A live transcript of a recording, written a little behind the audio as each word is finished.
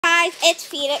guys, it's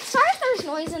Phoenix. Sorry if there's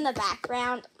noise in the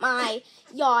background. My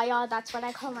yaya, that's what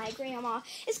I call my grandma,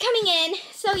 is coming in.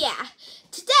 So yeah,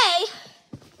 today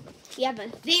we have a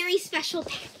very special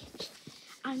package.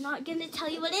 I'm not going to tell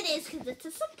you what it is because it's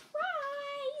a surprise.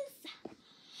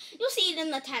 You'll see it in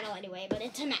the title anyway, but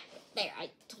it's a MacBook. There, I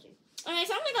told you. Alright,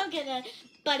 so I'm going to go get a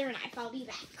butter knife. I'll be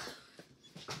back.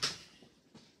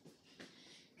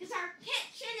 Because our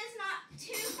kitchen is not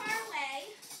too far away.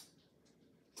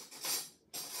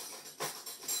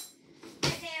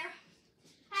 Right there.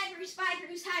 Hi, Bruce. Bye,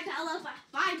 Bruce. Hi, Bella.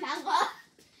 Bye, Bella.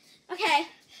 Okay.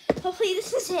 Hopefully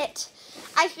this is it.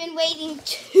 I've been waiting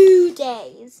 2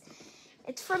 days.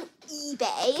 It's from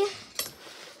eBay.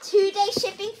 2-day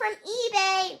shipping from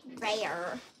eBay.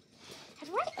 Rare. How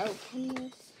do I open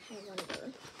this? I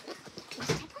wonder. Can I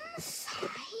step on the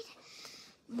side?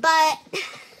 But,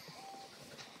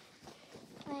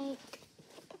 like,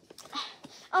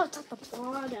 oh, it's at the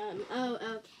bottom. Oh,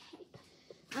 okay.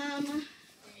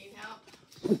 You need help?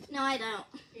 No, I don't.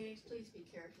 Phoenix, please be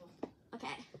careful.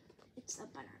 Okay. It's a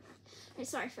butter knife. Okay,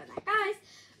 sorry for that, guys.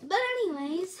 But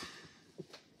anyways,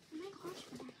 oh my gosh,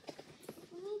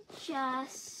 let me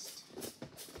just,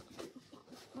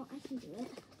 oh, I can do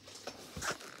it.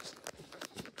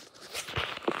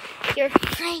 You're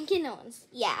cranking on.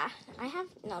 Yeah, I have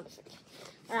notification.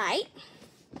 All right.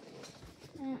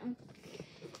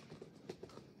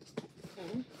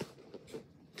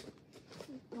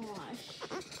 Gosh.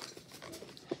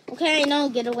 Okay, no,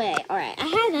 get away. All right, I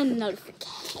had a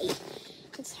notification.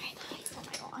 I'm sorry, guys. Oh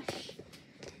my gosh.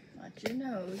 Watch your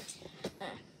nose. I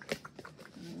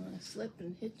don't want to slip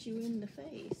and hit you in the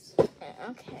face.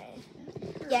 Okay.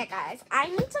 Yeah, guys, I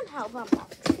need some help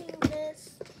unboxing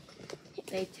this.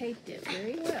 They taped it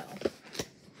very well.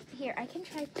 Here, I can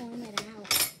try pulling it out.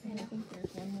 I think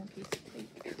there's one more piece of tape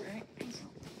here, right?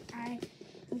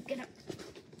 I'm gonna.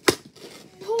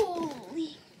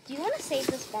 Holy. Do you want to save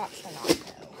this box or not?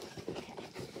 No. Okay.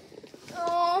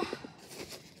 Oh.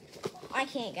 I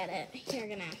can't get it. You're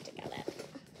gonna have to get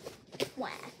it. Wow.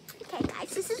 Okay, guys,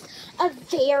 this is a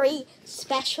very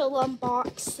special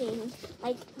unboxing.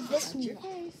 Like this. Watch your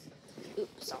face.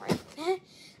 Oops, sorry.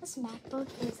 This MacBook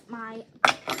is my.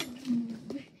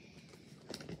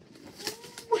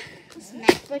 This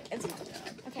MacBook is my.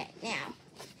 Okay, now.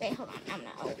 Wait, hold on. I'm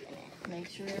gonna open it. Make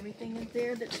sure everything is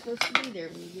there that's supposed to be there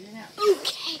when you get it out.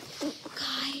 Okay,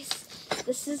 guys.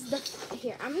 This is the.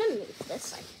 Here, I'm gonna move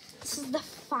this. This is the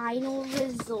final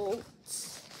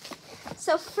results.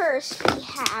 So first we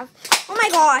have. Oh my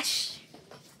gosh.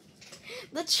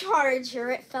 The charger.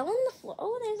 It fell on the floor.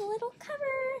 Oh, there's a little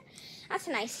cover. That's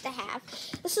nice to have.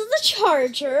 This is the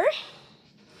charger.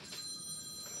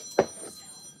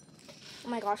 Oh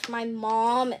my gosh, my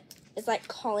mom is like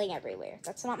calling everywhere.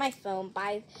 That's not my phone,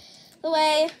 by the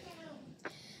way.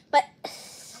 But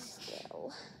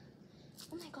still.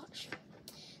 Oh my gosh.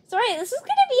 It's alright, this is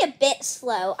gonna be a bit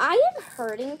slow. I am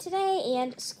hurting today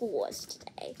and school is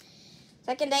today.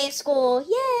 Second day of school.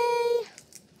 Yay!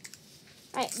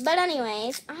 Alright, but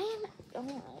anyways, I am. Oh,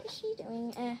 what is she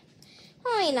doing?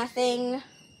 Probably nothing.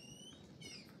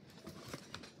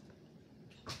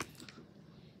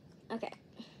 Okay.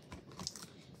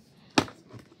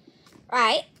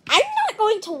 Right. I'm not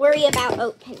going to worry about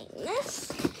opening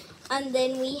this. And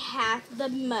then we have the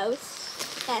most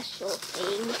special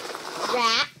thing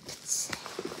wrapped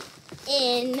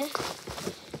in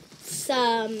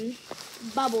some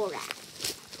bubble wrap.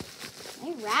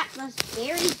 My wrap was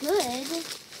very good.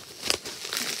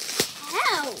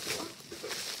 Hell.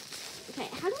 Okay,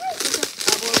 how do I get this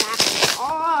bubble wrap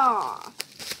off?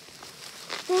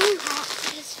 The wrap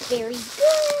is very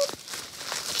good.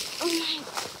 Oh my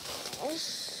gosh.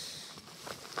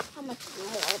 How much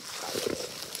more bubble do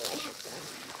I have to have?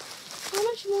 How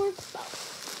much more bubble?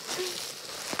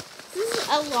 This is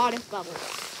a lot of bubble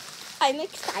wrap. I'm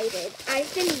excited.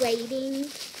 I've been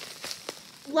waiting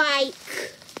like,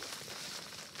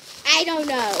 I don't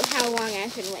know how long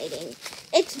I've been waiting.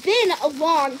 It's been a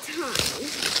long time.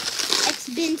 It's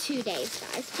been 2 days,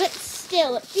 guys. But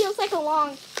still, it feels like a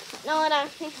long... No, I don't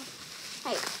think...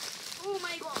 Hey. Oh,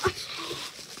 my gosh.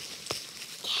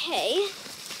 Okay.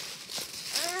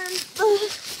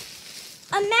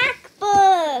 A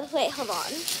MacBook. Wait, hold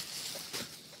on.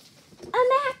 A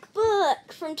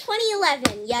MacBook from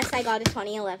 2011. Yes, I got a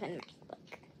 2011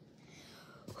 MacBook.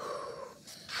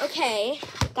 Okay.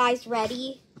 Guys,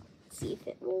 ready? Let's see if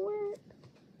it will work.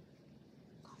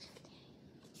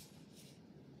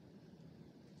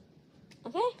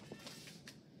 Okay.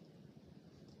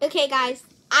 Okay, guys.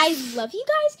 I love you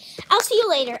guys. I'll see you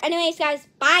later. Anyways, guys,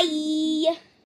 bye.